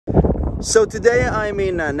So today I'm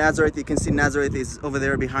in Nazareth. You can see Nazareth is over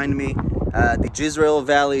there behind me. The Jezreel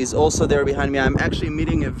Valley is also there behind me. I'm actually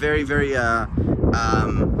meeting a very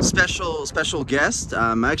special guest.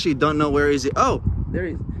 I actually don't know where is he. Oh, there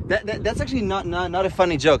he is. That's actually not a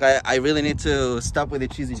funny joke. I really need to stop with the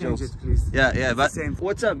cheesy jokes. Change it, please. Yeah, but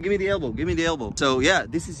what's up? Give me the elbow. So yeah,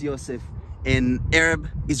 this is Yosef, an Arab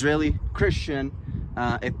Israeli Christian,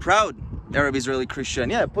 a proud Arab Israeli Christian.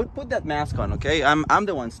 Yeah, put that mask on, okay? I'm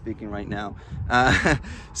the one speaking right now.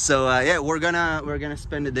 Yeah, we're gonna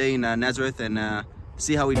spend the day in Nazareth and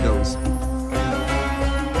see how it goes.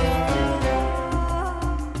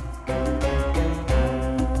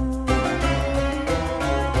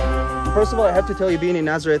 First of all, I have to tell you, being in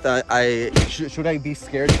Nazareth, should I be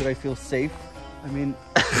scared? Should I feel safe? I mean,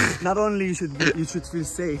 not only you should feel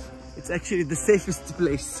safe, it's actually the safest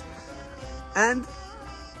place. And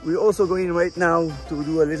we're also going right now to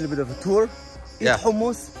do a little bit of a tour. Eat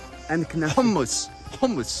hummus and knafe.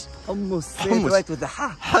 Hummus. Say it right with the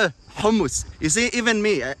ha. Hummus. You see, even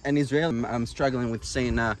me, an Israeli, I'm struggling with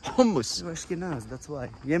saying hummus. You're Ashkenaz, that's why.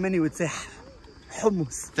 Yemeni would say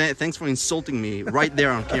hummus. Thanks for insulting me right there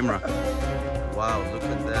on camera. Wow, look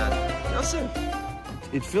at that. Yosef,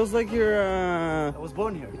 it feels like you're... I was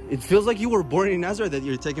born here. It feels like you were born in Nazareth, that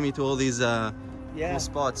you're taking me to all these cool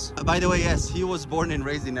spots. By the way, yes, he was born and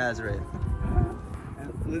raised in Nazareth.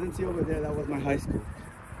 And didn't see over there, that was my high school.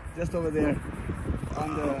 Just over there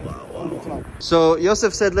on the top. So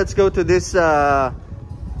Yosef said, let's go to this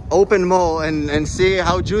open mall and see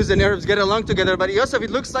how Jews and Arabs get along together. But Yosef, it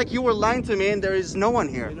looks like you were lying to me and there is no one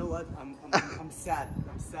here. You know what? I'm sad.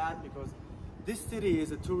 I'm sad because this city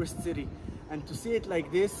is a tourist city, and to see it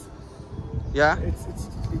like this, yeah,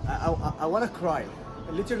 I want to cry.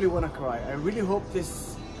 I literally want to cry. I really hope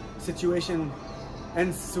this situation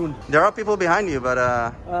ends soon. There are people behind you, but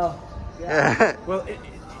yeah. Well,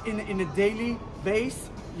 in a daily base,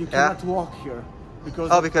 you cannot walk here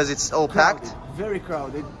because it's all crowded, packed. Very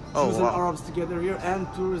crowded. Jews and Arabs together here, and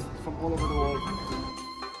tourists from all over the world.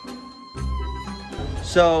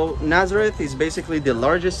 So Nazareth is basically the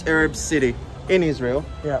largest Arab city in Israel.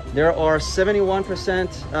 Yeah. There are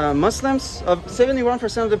 71% Muslims.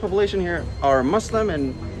 71% of the population here are Muslim,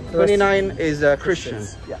 and 29 is Christian.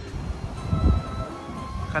 Yeah.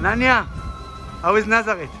 Hanania, how is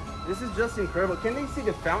Nazareth? This is just incredible. Can they see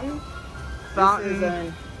the fountain?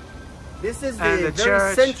 Fountain. This is the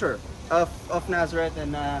very center of Nazareth,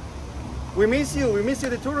 and we miss you. We miss you,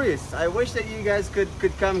 the tourists. I wish that you guys could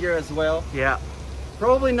come here as well. Yeah.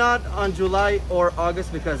 Probably not on July or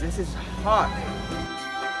August because this is hot.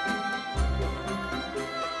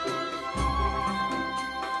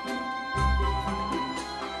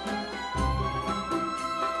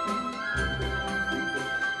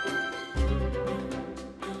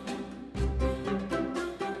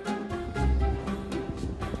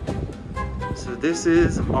 So this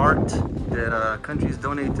is art that countries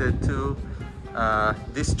donated to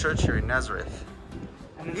this church here in Nazareth.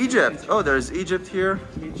 Egypt. Oh, there's Egypt here.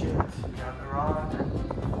 Egypt, Iran.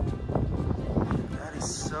 That is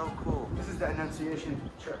so cool. This is the Annunciation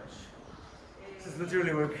Church. This is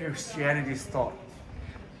literally where Christianity started.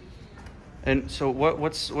 And so,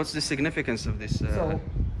 what's the significance of this place?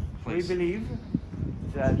 We believe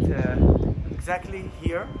that exactly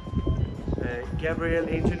here, Gabriel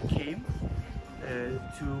angel came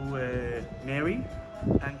to Mary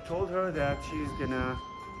and told her that she's gonna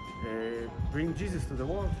bring Jesus to the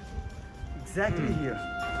world. Exactly here.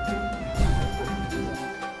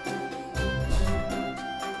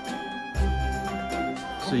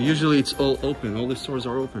 So usually it's all open. All the stores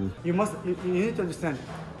are open. You need to understand.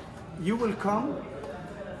 You will come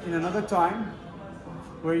in another time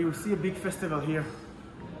where you see a big festival here.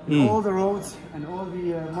 All the roads and all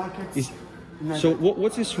the markets. So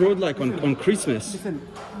what's this road like on Christmas? Listen,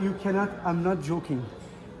 you cannot. I'm not joking.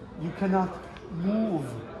 You cannot move.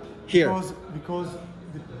 Here. Because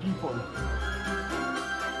the people.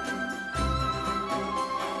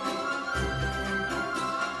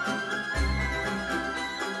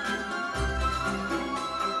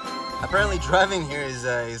 Apparently driving here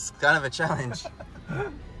is kind of a challenge.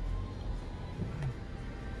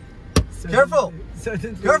 Careful!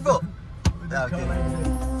 Careful! Okay.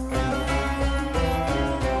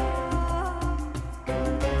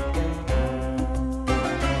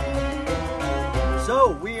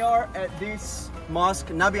 So we are at this mosque,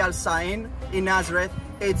 Nabi al-Sa'in in Nazareth.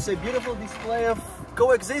 It's a beautiful display of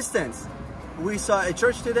coexistence. We saw a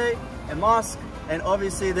church today, a mosque, and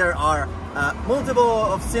obviously there are multiple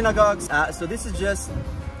of synagogues. So this is just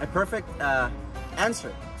a perfect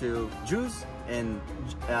answer to Jews and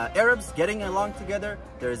Arabs getting along together.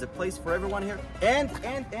 There is a place for everyone here. And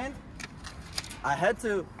I had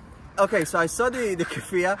to. Okay, so I saw the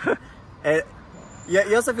keffiyeh, and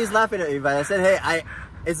Yosef is laughing at me, but I said, hey,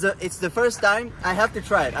 it's the first time. I have to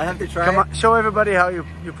try it. I have to try it. Come on, show everybody how you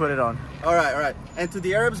put it on. All right. And to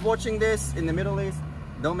the Arabs watching this in the Middle East,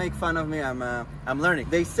 don't make fun of me. I'm learning.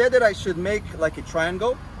 They said that I should make like a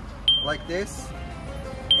triangle, like this,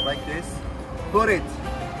 put it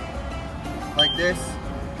like this.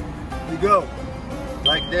 You go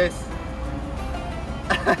like this.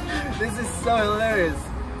 This is so hilarious.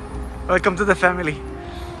 Welcome to the family.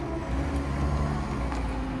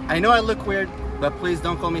 I know I look weird, but please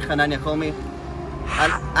don't call me Hanania. Call me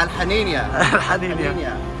Hanania.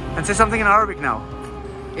 Hanania. And say something in Arabic now.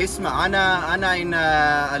 اسمع أنا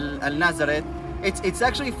in Nazareth. It's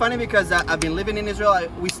actually funny because I've been living in Israel.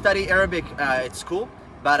 We study Arabic at school,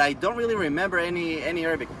 but I don't really remember any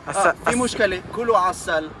Arabic. في مشكلة كله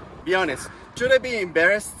عسل. Be honest. Should I be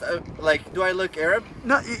embarrassed? Like, do I look Arab?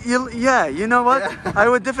 No, yeah, you know what? I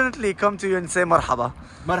would definitely come to you and say marhaba.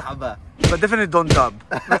 Marhaba. But definitely don't dub.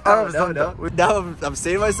 Like, Arabs don't dub. Now I'm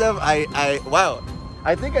saying to myself, wow.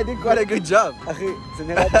 I think I did quite a good job. It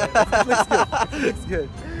looks good. It looks good.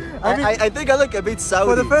 I think I look a bit Saudi.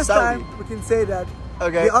 For the first time, we can say that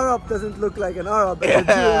the Arab doesn't look like an Arab. And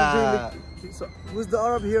the Jew really, so who's the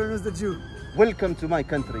Arab here and who's the Jew? Welcome to my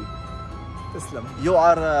country. Islam. You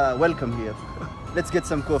are welcome here. Let's get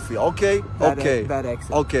some coffee, okay? Bad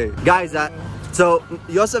accent. Okay. Guys, so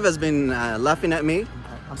Yosef has been laughing at me.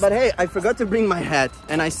 But hey, I forgot to bring my hat.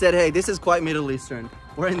 And I said, hey, this is quite Middle Eastern.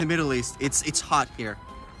 We're in the Middle East. It's hot here.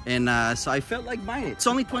 And so I felt like buying it. It's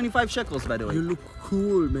only 25 shekels, by the way. You look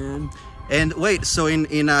cool, man. And wait, so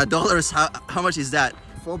in dollars, how much is that?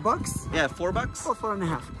 $4? Yeah, $4? Or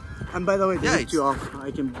 4.5. And by the way, they ripped you off.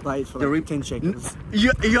 I can buy it for like 10 shekels.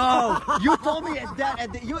 Yo, you told me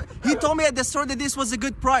he told me at the store that this was a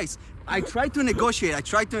good price. I tried to negotiate.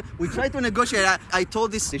 We tried to negotiate. I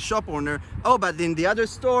told the shop owner, oh, but in the other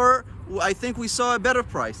store, I think we saw a better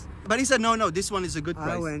price. But he said, no, this one is a good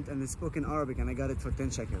price. I went and I spoke in Arabic and I got it for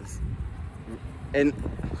 10 shekels. And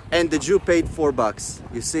the Jew paid $4.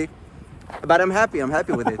 You see? But I'm happy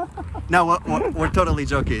with it. No, we're totally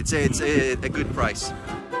joking. It's a good price.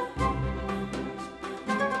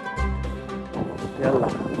 Yalla.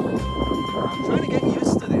 I'm trying to get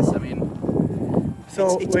used to this. I mean,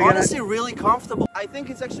 so it's honestly really comfortable. I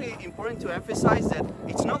think it's actually important to emphasize that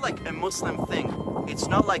it's not like a Muslim thing. It's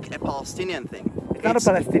not like a Palestinian thing. It's not a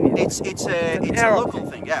Palestinian. It's a local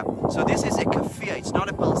thing. Yeah. So this is a keffiyeh. It's not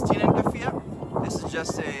a Palestinian keffiyeh. This is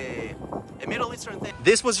just a Middle Eastern thing.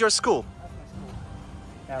 This was your school.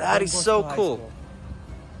 Yeah, that is so cool.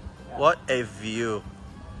 Yeah. What a view.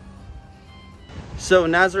 So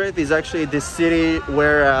Nazareth is actually the city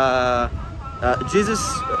where Jesus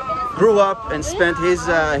grew up and spent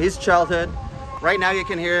his childhood. Right now you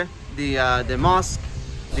can hear the mosque.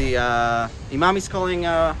 The imam is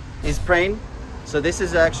is praying. So this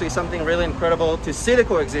is actually something really incredible to see the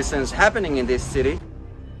coexistence happening in this city.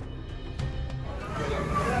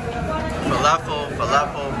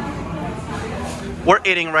 Falafel. We're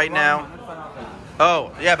eating right now.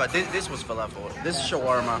 Oh yeah, but this was falafel. This is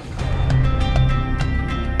shawarma.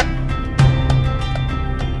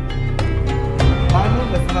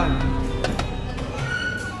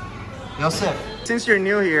 Yosef, since you're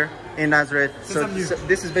new here in Nazareth, so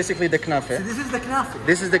this is basically the knafe. So this is the knafe?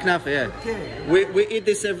 This is the knafe, yeah. Okay. We eat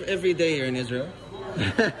this every day here in Israel.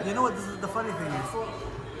 You know what the funny thing is?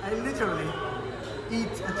 I literally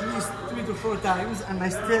eat at least 3 to 4 times and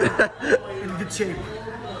I'm still in good shape.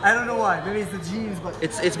 I don't know why, maybe it's the genes, but...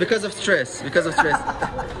 It's because of stress,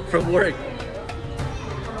 from work.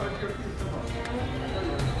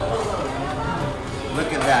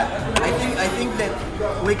 Look at that. I think that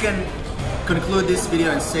we can conclude this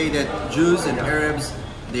video and say that Jews and Arabs,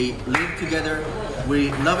 they live together,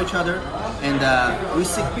 we love each other, and we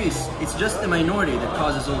seek peace. It's just the minority that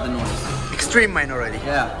causes all the noise. Extreme minority.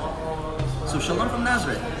 Yeah. So shalom from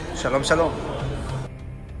Nazareth. Shalom, shalom.